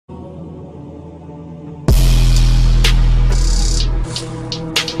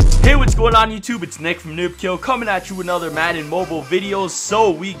going on YouTube? It's Nick from NoobKill coming at you with another Madden mobile video. So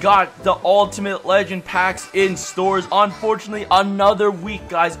we got the Ultimate Legend packs in stores. Unfortunately, another week,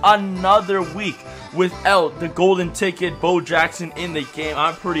 guys. Another week without the golden ticket Bo Jackson in the game.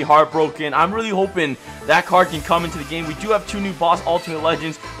 I'm pretty heartbroken. I'm really hoping that card can come into the game. We do have two new boss Ultimate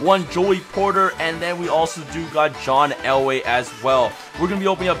Legends, one Joey Porter, and then we also do got John Elway as well. We're going to be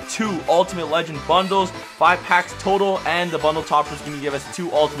opening up two Ultimate Legend bundles, 5 packs total, and the bundle topper is going to give us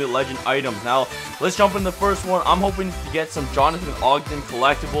 2 Ultimate Legend items. Now, let's jump in the first one. I'm hoping to get some Jonathan Ogden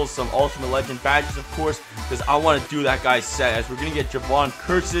collectibles, some Ultimate Legend badges, of course, because I want to do that guy's set, as we're going to get Javon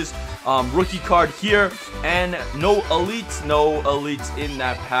Curse's rookie card here, and no elites in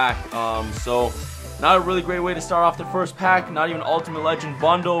that pack. So not a really great way to start off the first pack, not even Ultimate Legend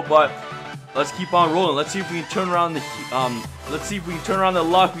bundle, but let's keep on rolling. Let's see if we can turn around the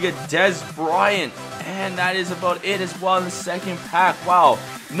luck. We get Dez Bryant, and that is about it as well in the second pack. Wow,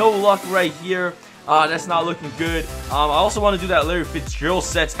 no luck right here. That's not looking good. I also want to do that Larry Fitzgerald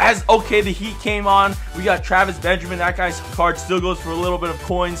sets. Okay, the heat came on. We got Travis Benjamin. That guy's card still goes for a little bit of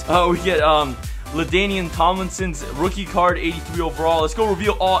coins. We get LaDainian Tomlinson's rookie card, 83 overall. Let's go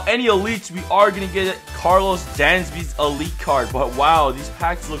reveal any elites. We are going to get Carlos Dansby's elite card. But wow, these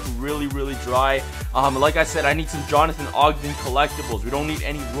packs look really, really dry. Like I said, I need some Jonathan Ogden collectibles. We don't need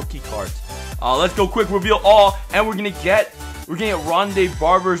any rookie cards. Let's go quick reveal all, and we're gonna get Rondé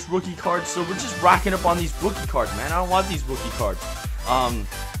Barber's rookie cards. So we're just racking up on these rookie cards, man. I don't want these rookie cards.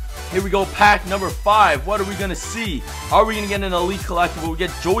 Here we go, pack number 5. What are we gonna see? Are we gonna get an elite collectible? We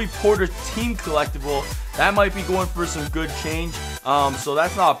get Joey Porter's team collectible. That might be going for some good change. So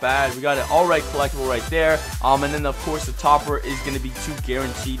that's not bad. We got an alright collectible right there. And then of course the topper is gonna be 2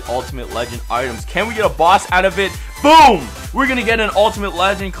 guaranteed Ultimate Legend items. Can we get a boss out of it? Boom! We're gonna get an Ultimate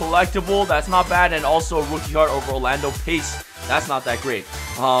Legend collectible. That's not bad. And also a rookie card over Orlando Pace. That's not that great.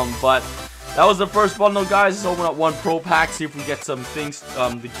 But that was the first bundle, guys. Let's open up one pro pack, see if we get some things,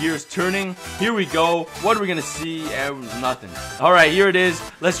 the gears turning. Here we go. What are we gonna see? Nothing. Alright, here it is.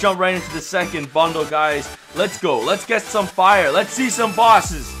 Let's jump right into the second bundle, guys. Let's go. Let's get some fire. Let's see some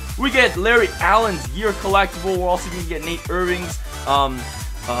bosses. We get Larry Allen's year collectible. We're also gonna get Nate Irving's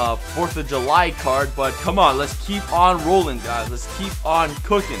 4th of July card. But come on, let's keep on rolling, guys. Let's keep on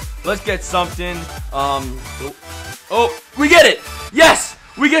cooking. Let's get something. Oh, we get it! Yes!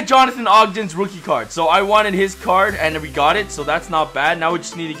 We get Jonathan Ogden's rookie card. So I wanted his card, and we got it. So that's not bad. Now we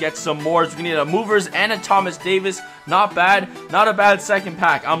just need to get some more. So we need a Movers and a Thomas Davis. Not bad. Not a bad second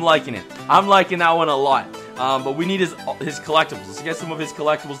pack. I'm liking it. I'm liking that one a lot. But we need his collectibles. Let's get some of his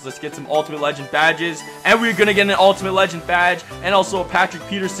collectibles. Let's get some Ultimate Legend badges. And we're going to get an Ultimate Legend badge. And also a Patrick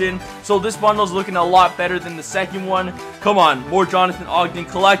Peterson. So this bundle is looking a lot better than the second one. Come on. More Jonathan Ogden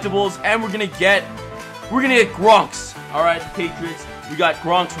collectibles. And we're going to get Gronk's. Alright, the Patriots. We got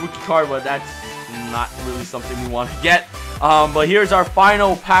Gronk's rookie card, but that's not really something we want to get. But here's our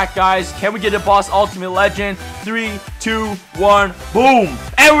final pack, guys. Can we get a boss Ultimate Legend? 3, 2, 1, boom!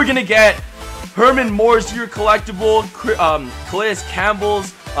 And we're gonna get Herman Moore's year collectible, Calais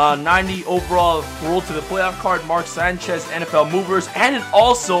Campbell's 90 overall roll to the playoff card, Mark Sanchez NFL Movers, and then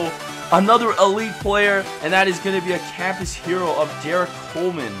also another elite player, and that is gonna be a campus hero of Derek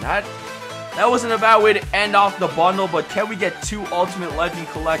Coleman. That wasn't a bad way to end off the bundle, but can we get 2 Ultimate Legend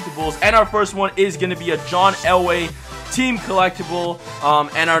collectibles? And our first one is going to be a John Elway team collectible,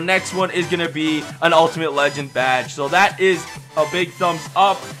 and our next one is going to be an Ultimate Legend badge. So that is a big thumbs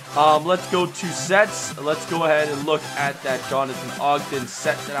up. Let's go to sets. Let's go ahead and look at that Jonathan Ogden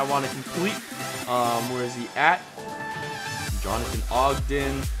set that I want to complete. Where is he at? Jonathan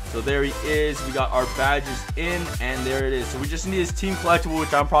Ogden. So there he is. We got our badges in, and there it is. So we just need his team collectible,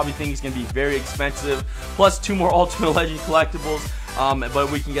 which I'm probably thinking is going to be very expensive, plus 2 more Ultimate Legend collectibles.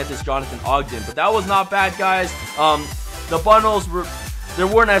 But we can get this Jonathan Ogden. But that was not bad, guys. The bundles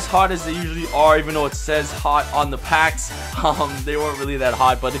weren't as hot as they usually are, even though it says hot on the packs. They weren't really that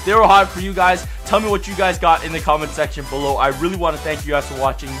hot. But if they were hot for you guys, tell me what you guys got in the comment section below. I really want to thank you guys for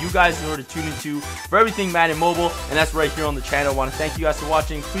watching. You guys know to tune into for everything Madden Mobile, and that's right here on the channel. I want to thank you guys for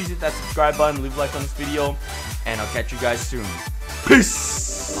watching. Please hit that subscribe button, leave a like on this video, and I'll catch you guys soon.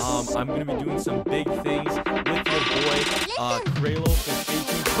 Peace! I'm going to be doing some big things with your boy, Kralo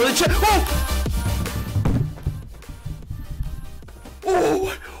for the channel.